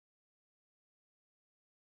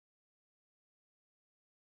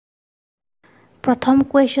প্ৰথম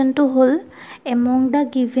কুৱেশ্যনটো হ'ল among the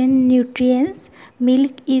given nutrients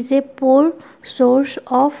milk is a poor source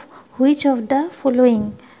of which of the following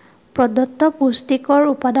প্ৰদত্ত পুষ্টিকৰ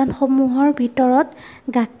উপাদানসমূহৰ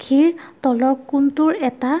ভিতৰত গাখীৰ তলৰ কোনটোৰ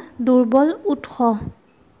এটা দুৰ্বল উৎস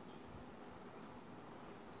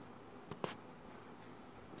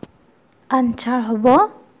আনচাৰ হ'ব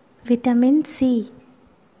ভিটামিন চি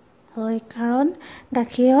হয় কাৰণ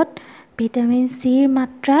গাখীৰত ভিটামিন চিৰ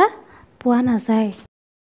মাত্ৰা পোৱা নাযায়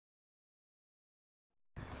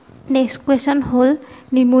নেক্সট কুৱেশ্যন হ'ল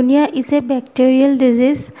pneumonia is a bacterial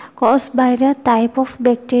disease cause by the type of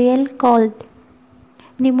bacterial cold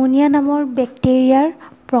pneumonia নামৰ বেক্টেৰিয়াৰ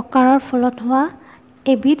প্ৰকাৰৰ ফলত হোৱা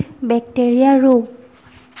এবিধ বেক্টেৰিয়া ৰোগ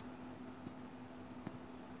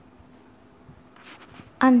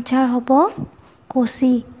আনচাৰ হ'ব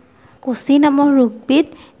কচি নামৰ ৰোগবিধ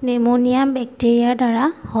নিউমোনিয়া বেক্টেৰিয়াৰ দ্বাৰা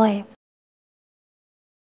হয়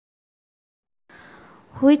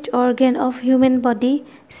Which organ of human body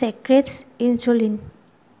secretes insulin?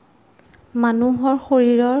 মানুহৰ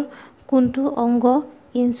শৰীৰৰ কোনটো অংগ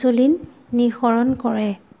ইনচুলিন নিঃসৰণ কৰে?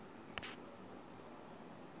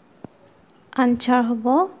 আনচাৰ হ'ব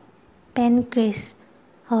পেনক্ৰেছ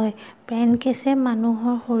হয় পেনক্ৰেছে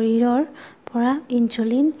মানুহৰ শৰীৰৰ পৰা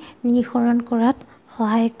ইনচুলিন নিঃসৰণ কৰাত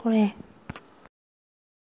সহায় কৰে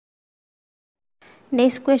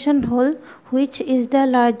নেক্সট কুৱেশ্যন হ'ল which is the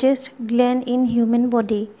largest gland in human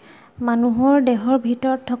body মানুহৰ দেহৰ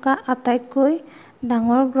ভিতৰত থকা আটাইতকৈ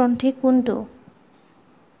ডাঙৰ গ্ৰন্থি কোনটো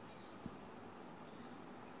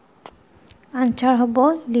আনচাৰ হ'ব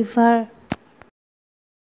লিভাৰ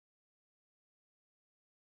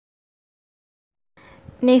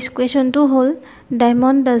নেক্সট কুৱেশ্যনটো হ'ল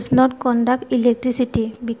diamond does not conduct electricity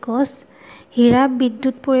because হীৰা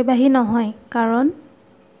বিদ্যুৎ পৰিবাহী নহয় কাৰণ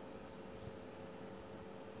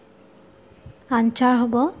আনচাৰ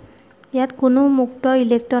হ'ব ইয়াত কোনো মুক্ত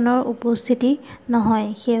ইলেক্ট্ৰনৰ উপস্থিতি নহয়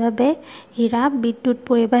সেইবাবে হীৰা বিদ্যুৎ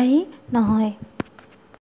পৰিবাহী নহয়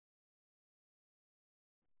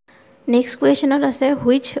নেক্সট কুৱেশ্যনত আছে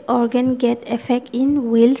which organ gate effect in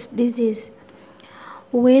Wales disease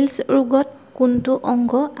Wales ৰোগত কোনটো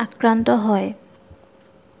অংগ আক্ৰান্ত হয়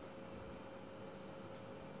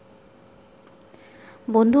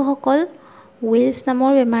বন্ধুসকল ৱেলছ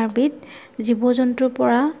নামৰ বেমাৰবিধ জীৱ-জন্তুৰ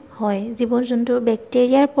পৰা হয় জীৱ-জন্তুৰ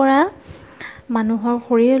বেক্টেৰিয়াৰ পৰা মানুহৰ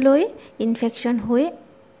শৰীৰলৈ ইনফেকশ্যন হৈ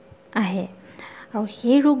আহে আৰু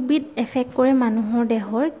সেই ৰোগবিধ এফেক্ট কৰে মানুহৰ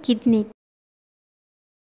দেহৰ কিডনীত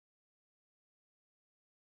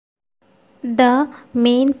The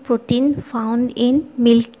main protein found in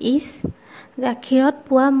milk is গাখীৰত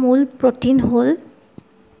পোৱা মূল প্ৰটিন হ'ল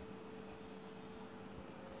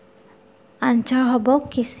আনচাৰ হ'ব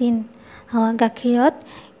কেচিন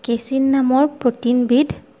গাখীৰত কেচিন নামৰ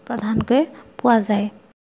প্ৰটিনবিধ প্ৰধানকৈ পোৱা যায়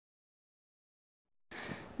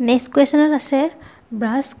নেক্সট কুৱেশ্যনত আছে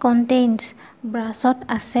ব্ৰাছ কণ্টেইনছ ব্ৰাছত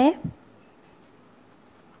আছে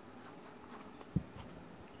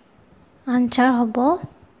আনচাৰ হ'ব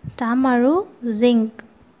তাম আৰু zinc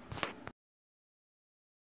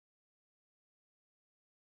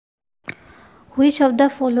Which of the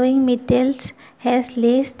following metals has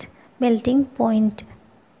least melting point?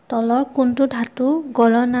 তলৰ কোনটো ধাতু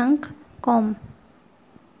গলনাংক কম?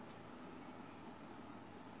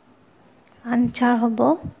 আনচাৰ হ'ব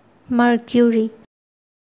মাৰ্কিউৰি।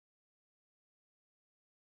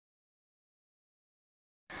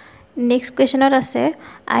 নেক্সট কুৱেশ্যনত আছে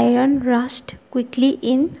আইৰণ ৰাষ্ট কুইকলি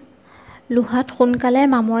ইন লোহাত সোনকালে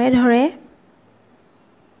মামৰে ধৰে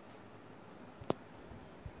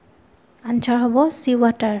আনচাৰ হ'ব চি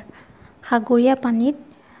ৱাটাৰ সাগৰীয়া পানীত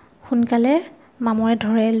সোনকালে মামৰে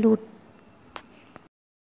ধৰে লোট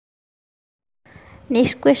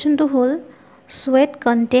নেক্সট কুৱেশ্যনটো হ'ল sweat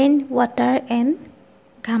contain water and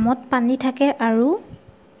ঘামত পানী থাকে আৰু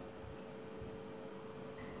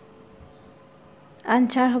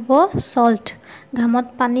আনচাৰ হ'ব salt ঘামত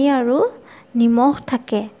পানী আৰু নিমখ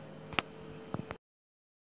থাকে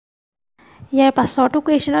ইয়াৰ পাছৰটো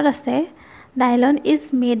কুৱেশ্যনত আছে nylon is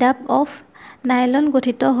made up of nylon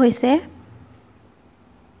গঠিত হৈছে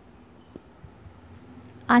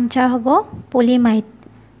আনচাৰ হ'ব পলিমাইড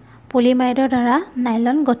পলিমাইডৰ দ্বাৰা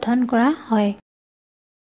নাইলন গঠন কৰা হয়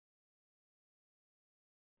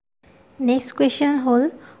নেক্সট কুৱেশ্যন হ'ল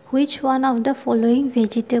which one of the following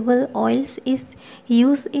vegetable oils is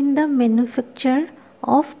used in the manufacture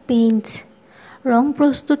of paints ৰং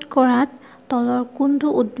প্ৰস্তুত কৰাত তলৰ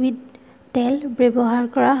কোনটো উদ্ভিদ তেল ব্যৱহাৰ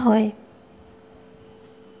কৰা হয়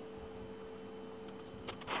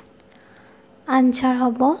আনচাৰ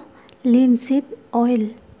হ'ব লিনচিড অইল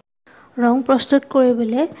ৰং প্ৰস্তুত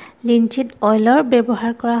কৰিবলৈ লিনচিড অইলৰ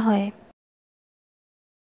ব্যৱহাৰ কৰা হয়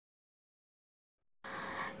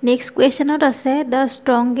নেক্সট কুৱেশ্যনত আছে the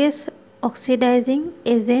strongest oxidising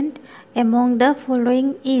agent among the following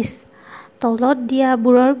is তলত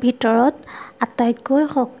দিয়াবোৰৰ ভিতৰত আটাইতকৈ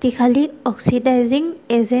শক্তিশালী অক্সিডাইজিং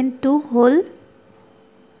এজেণ্টটো হ'ল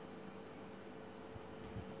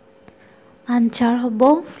আনচাৰ হ'ব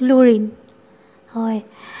ফ্লুৰিন হয়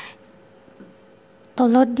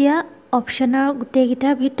তলত দিয়া অপশ্যনৰ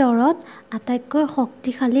গোটেইকেইটাৰ ভিতৰত আটাইতকৈ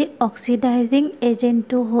শক্তিশালী অক্সিডাইজিং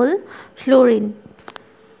এজেণ্টটো হ'ল ফ্লুৰিন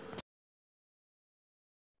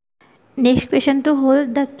নেক্সট কুৱেশ্যনটো হ'ল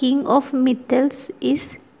the king of metals is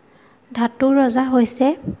ধাতুৰ ৰজা হৈছে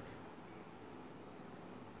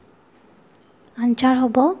আনচাৰ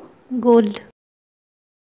হ'ব গোল্ড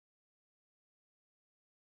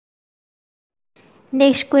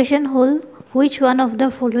নেক্সট কুৱেশ্যন হ'ল which one of the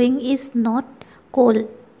following is not কোল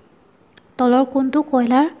তলৰ কোনটো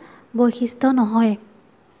কয়লাৰ বৈশিষ্ট্য নহয়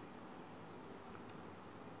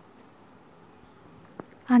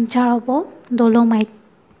আনচাৰ হ'ব ডলোমাইট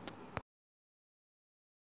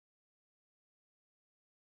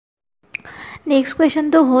নেক্সট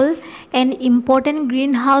কুৱেশ্যনটো হ'ল N important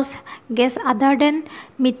green house gas আদাৰ then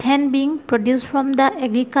methane being produce from the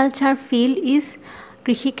agriculture field is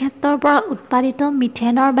কৃষিক্ষেত্ৰৰ পৰা উৎপাদিত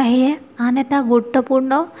মিথেনৰ বাহিৰে আন এটা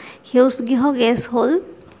গুৰুত্বপূৰ্ণ সেউজগৃহ গেছ হ'ল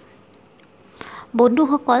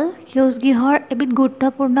বন্ধুসকল সেউজগৃহৰ এবিধ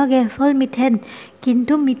গুৰুত্বপূৰ্ণ গেছ হ'ল মিথেন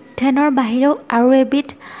কিন্তু মিথেনৰ বাহিৰেও আৰু এবিধ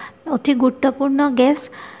অতি গুৰুত্বপূৰ্ণ গেছ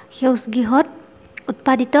সেউজগৃহত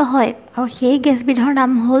উৎপাদিত হয় আৰু সেই গেছবিধৰ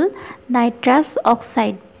নাম হ'ল নাইট্ৰাছ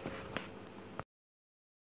অক্সাইড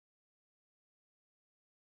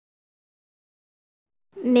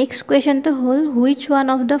নেক্সট কুৱেশ্যনটো হ'ল which one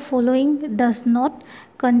of the following does not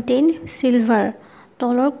contain silver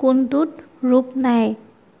তলৰ কোনটোত ৰূপ নাই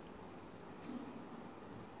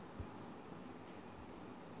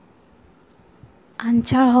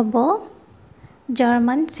আনচাৰ হ'ব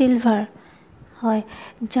জাৰ্মান চিলভাৰ হয়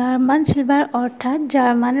জাৰ্মান চিলভাৰ অৰ্থাৎ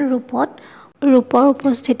জাৰ্মান ৰূপৰ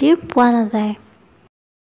উপস্থিতি পোৱা নাযায়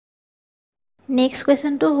নেক্সট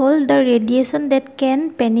কুৱেশ্যনটো হ'ল the radiation date can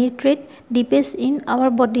পেনিট্ৰেট ডিপেষ্ট in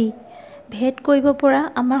hour body ভেদ কৰিব পৰা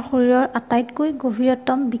আমাৰ শৰীৰৰ আটাইতকৈ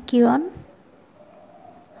গভীৰতম বিকিৰণ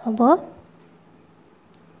হ'ব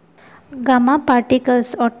গামা পাৰ্টিকলছ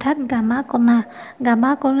অৰ্থাৎ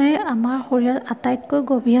গামা কণাই আমাৰ শৰীৰত আটাইতকৈ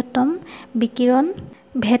গভীৰতম বিকিৰণ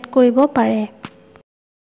ভেদ কৰিব পাৰে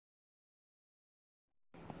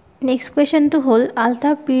নেক্সট কুৱেশ্যনটো হ'ল ultra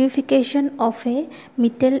purification of A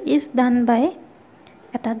metal is done by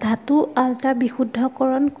এটা ধাতু আল্ট্ৰা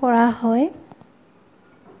বিশুদ্ধকৰণ কৰা হয়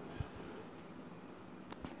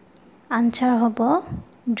আনচাৰ হ'ব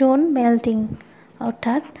জোন মেল্টিং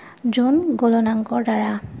অৰ্থাৎ জোন গলনাংকৰ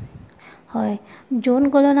দ্বাৰা হয় জোন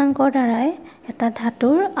গলনাংকৰ দ্বাৰাই এটা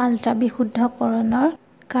ধাতুৰ আল্ট্ৰা বিশুদ্ধকৰণৰ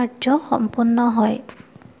কাৰ্য সম্পন্ন হয়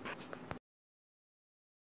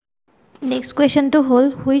নেক্সট কুৱেশ্যনটো হ'ল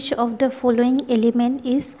which of the following element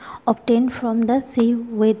is obtain from the C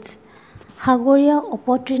ৱেডছ সাগৰীয়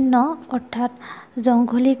অপতৃণ অৰ্থাৎ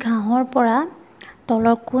জংঘলী ঘাঁহৰ পৰা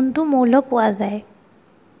তলৰ কোনটো মৌল পোৱা যায়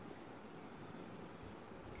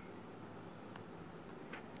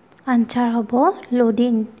আনচাৰ হ'ব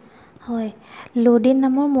লোডিন হয় লোডিন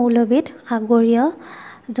নামৰ মৌলবিধ সাগৰীয়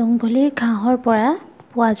জংঘলী ঘাঁহৰ পৰা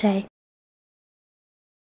পোৱা যায়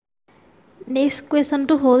নেক্সট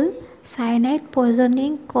কুৱেশ্যনটো হ'ল cyanide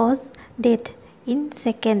poisoning cause death in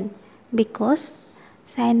second because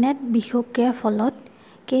cyanide বিষক্ৰিয়াৰ ফলত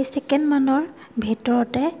কেইছেকেণ্ডমানৰ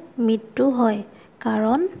ভিতৰতে মৃত্যু হয়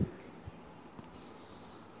কাৰণ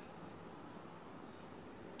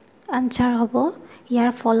আনচাৰ হ'ব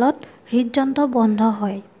ইয়াৰ ফলত হৃদযন্ত্ৰ বন্ধ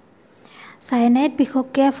হয় চাইনাইড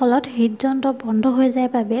বিষক্ৰিয়াৰ ফলত হৃদযন্ত্ৰ বন্ধ হৈ যায়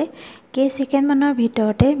বাবে কেইছেকেণ্ডমানৰ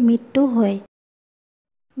ভিতৰতে মৃত্যু হয়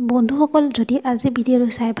বন্ধুসকল যদি আজি ভিডিঅ'টো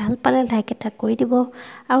চাই ভাল পালে লাইক এটা কৰি দিব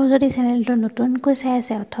আৰু যদি চেনেলটো নতুনকৈ চাই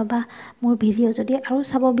আছে অথবা মোৰ ভিডিঅ' যদি আৰু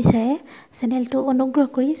চাব বিচাৰে চেনেলটো অনুগ্ৰহ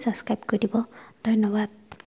কৰি ছাবস্ক্ৰাইব কৰি দিব ধন্যবাদ